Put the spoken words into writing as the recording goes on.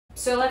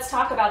So let's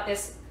talk about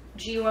this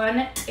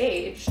G1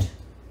 aged.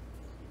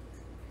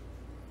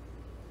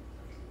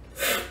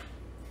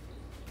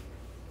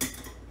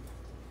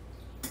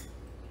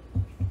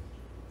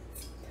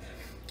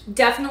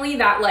 Definitely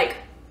that like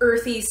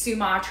earthy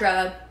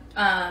Sumatra,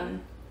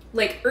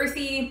 like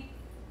earthy,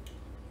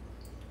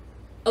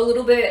 a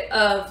little bit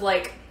of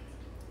like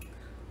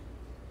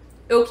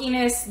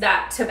oakiness,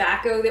 that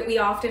tobacco that we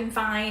often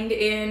find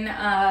in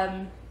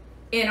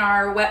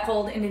our wet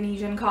hold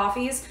Indonesian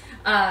coffees.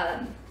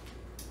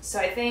 So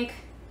I think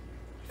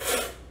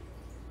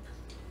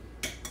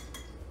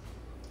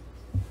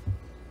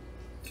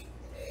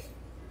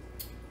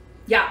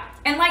yeah,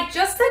 and like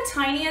just the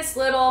tiniest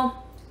little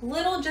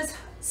just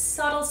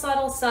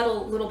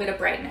subtle little bit of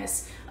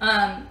brightness.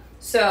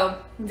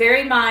 So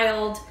very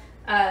mild.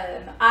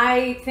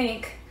 I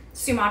think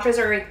Sumatras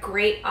are a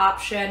great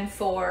option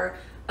for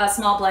a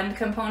small blend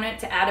component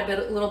to add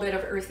a little bit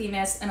of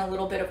earthiness and a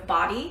little bit of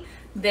body.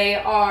 They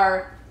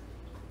are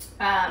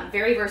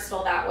very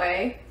versatile that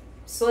way.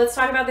 So let's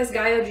talk about this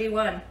Gayo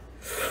G1.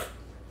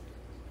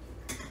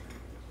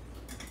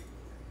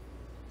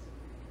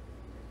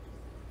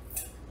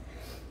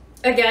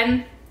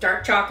 Again,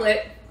 dark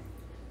chocolate,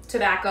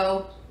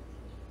 tobacco,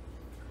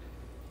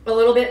 a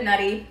little bit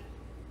nutty.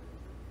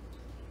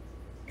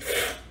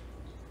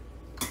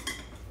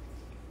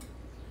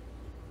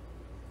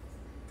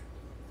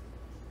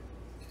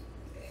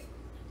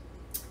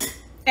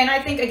 And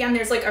I think, again,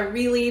 there's like a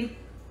really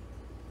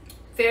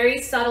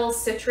very subtle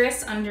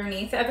citrus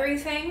underneath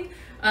everything.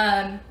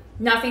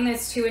 Nothing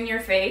that's too in your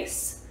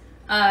face,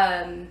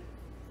 but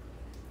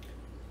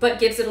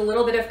gives it a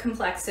little bit of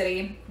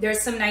complexity.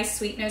 There's some nice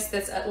sweetness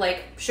that's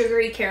like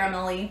sugary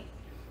caramelly,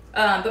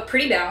 but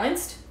pretty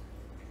balanced.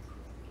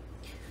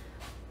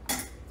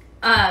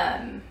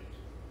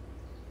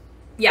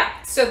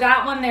 Yeah, so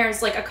that one,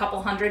 there's like a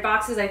couple hundred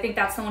boxes. I think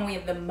that's the one we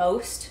have the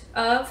most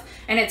of,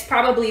 and it's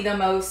probably the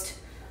most.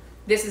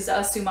 This is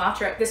a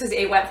Sumatra. This is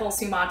a wet hole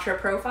Sumatra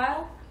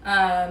profile.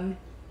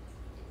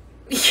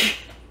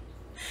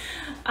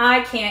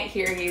 I can't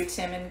hear you,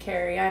 Tim and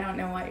Carrie. I don't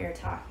know what you're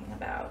talking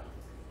about.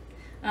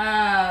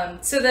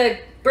 So the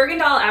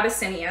Bergendal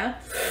Abyssinia.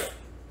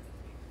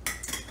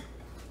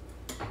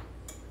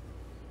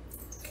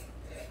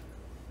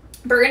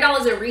 Bergendal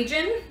is a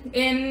region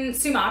in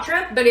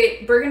Sumatra, but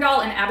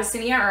Bergendal and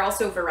Abyssinia are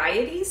also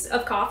varieties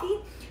of coffee.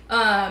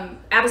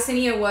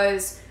 Abyssinia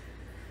was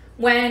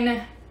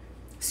when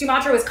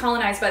Sumatra was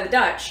colonized by the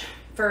Dutch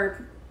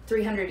for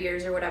 300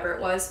 years or whatever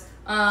it was,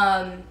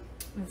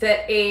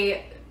 that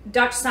a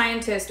Dutch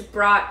scientist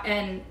brought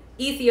an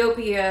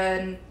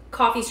Ethiopian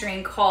coffee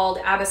strain called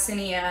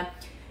Abyssinia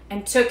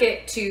and took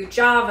it to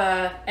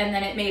Java, and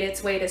then it made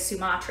its way to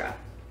Sumatra.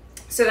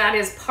 So that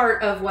is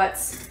part of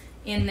what's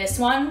in this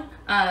one.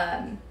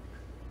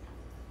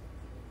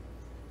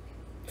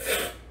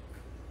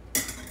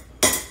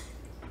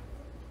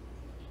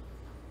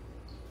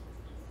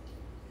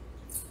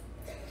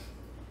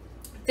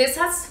 This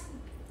has,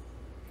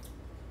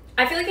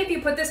 I feel like if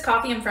you put this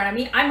coffee in front of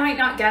me, I might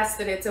not guess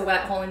that it's a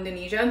wet hole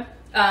Indonesia.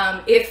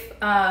 If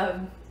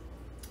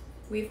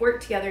we've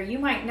worked together, you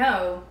might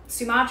know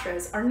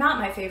Sumatras are not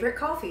my favorite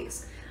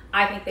coffees.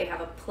 I think they have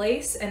a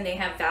place and they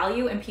have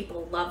value and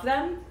people love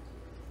them.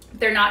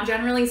 They're not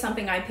generally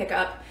something I pick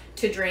up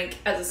to drink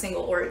as a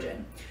single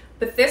origin.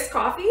 But this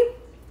coffee,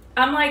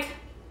 I'm like,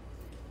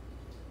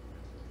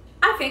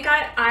 I think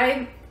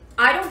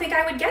I don't think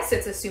I would guess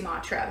it's a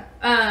Sumatra.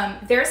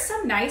 There's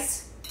some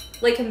nice,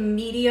 like a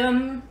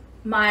medium,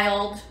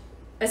 mild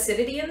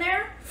acidity in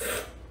there.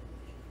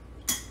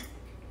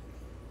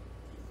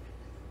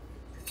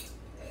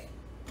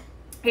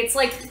 It's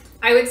like,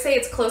 I would say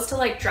it's close to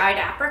like dried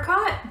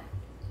apricot.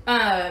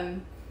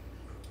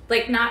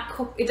 Like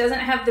not, it doesn't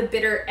have the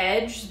bitter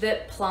edge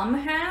that plum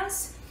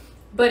has,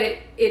 but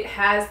it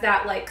has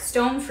that like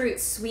stone fruit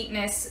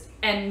sweetness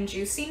and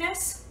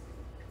juiciness.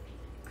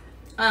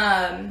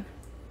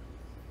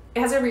 It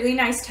has a really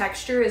nice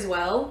texture as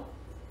well.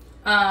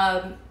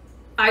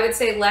 I would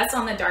say less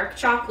on the dark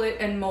chocolate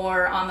and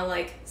more on the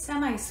like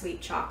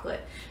semi-sweet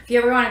chocolate. If you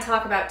ever want to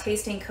talk about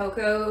tasting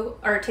cocoa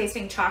or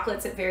tasting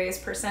chocolates at various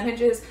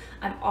percentages,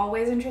 I'm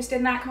always interested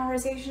in that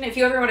conversation. If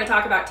you ever want to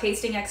talk about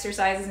tasting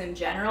exercises in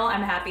general,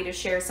 I'm happy to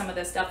share some of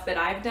the stuff that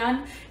I've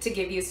done to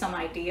give you some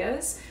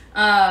ideas.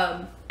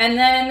 And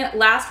then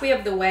last we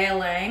have the Wei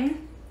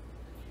Lang.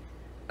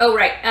 Oh,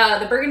 right.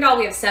 The Bergendal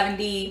we have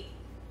 70,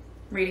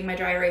 reading my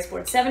dry erase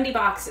board, 70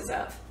 boxes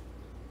of.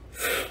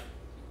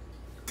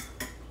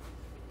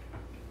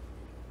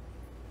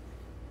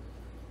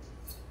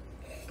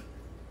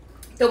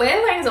 The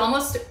Wei Lang is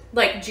almost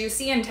like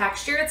juicy in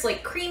texture. It's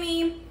like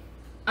creamy,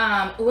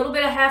 a little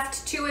bit of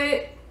heft to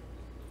it,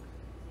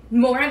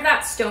 more of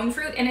that stone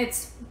fruit, and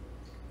it's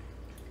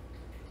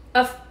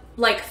a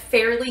like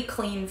fairly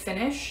clean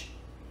finish.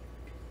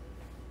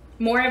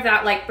 More of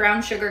that like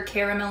brown sugar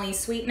caramelly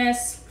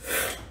sweetness.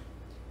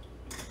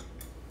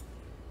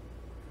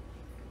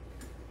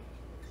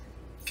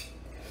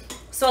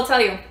 So I'll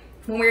tell you,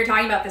 when we were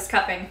talking about this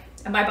cupping,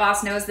 And my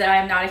boss knows that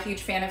I'm not a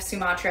huge fan of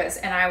Sumatras,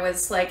 and I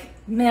was like,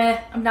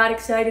 meh, I'm not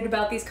excited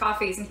about these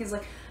coffees. And he's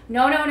like,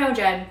 no, no, no,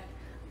 Jen,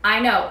 I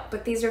know,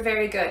 but these are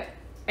very good.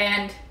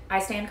 And I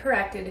stand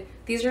corrected.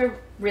 These are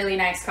really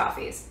nice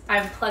coffees.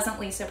 I'm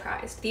pleasantly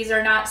surprised. These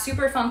are not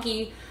super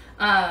funky.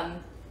 The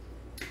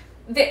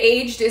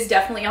aged is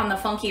definitely on the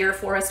funkier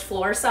forest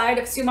floor side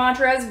of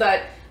Sumatras,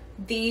 but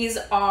these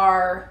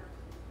are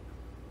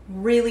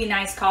really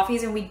nice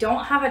coffees, and we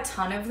don't have a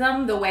ton of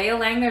them. The Wei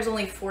Lang, there's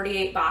only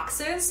 48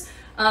 boxes.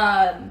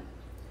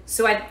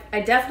 So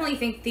I definitely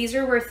think these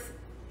are worth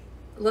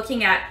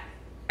looking at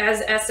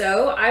as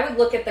SO. I would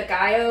look at the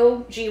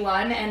Gaio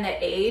G1 and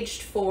the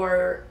aged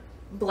for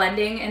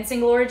blending and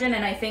single origin,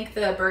 and I think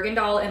the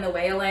Bergendal and the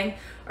Wei Lang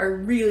are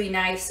really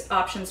nice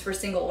options for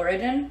single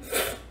origin.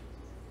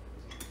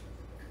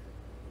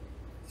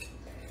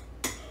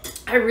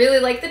 I really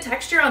like the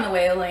texture on the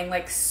Wei Lang,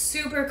 like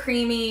super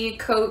creamy,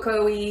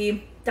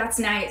 cocoa-y. That's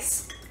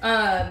nice.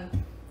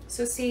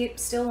 So see,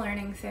 still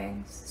learning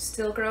things,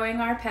 still growing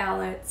our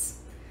palates.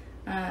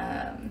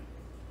 I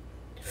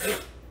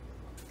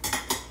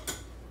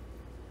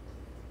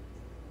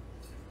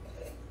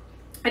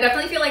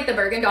definitely feel like the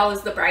Bergendal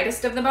is the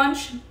brightest of the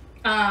bunch,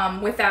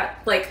 with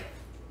that, like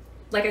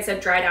I said,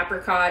 dried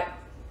apricot,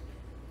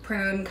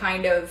 prune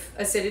kind of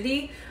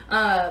acidity.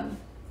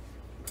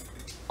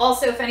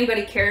 Also, if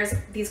anybody cares,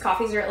 these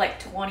coffees are at like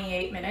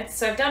 28 minutes.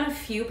 So I've done a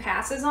few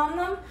passes on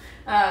them.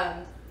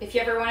 If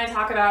you ever want to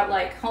talk about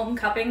like home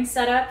cupping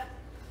setup,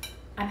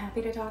 I'm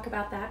happy to talk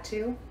about that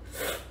too.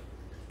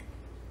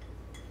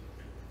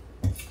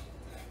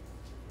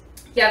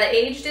 Yeah, the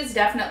aged is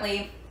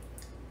definitely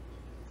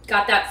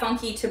got that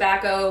funky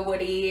tobacco,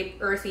 woody,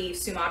 earthy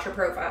Sumatra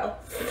profile.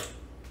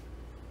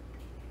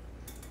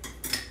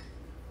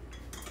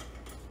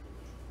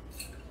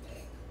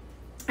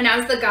 And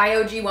as the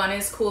Gaio G1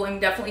 is cooling,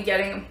 definitely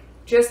getting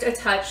just a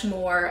touch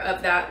more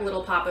of that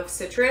little pop of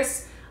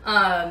citrus.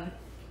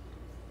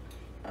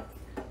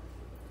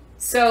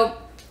 So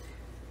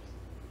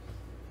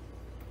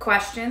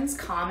questions,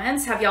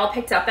 comments, have y'all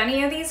picked up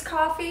any of these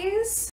coffees?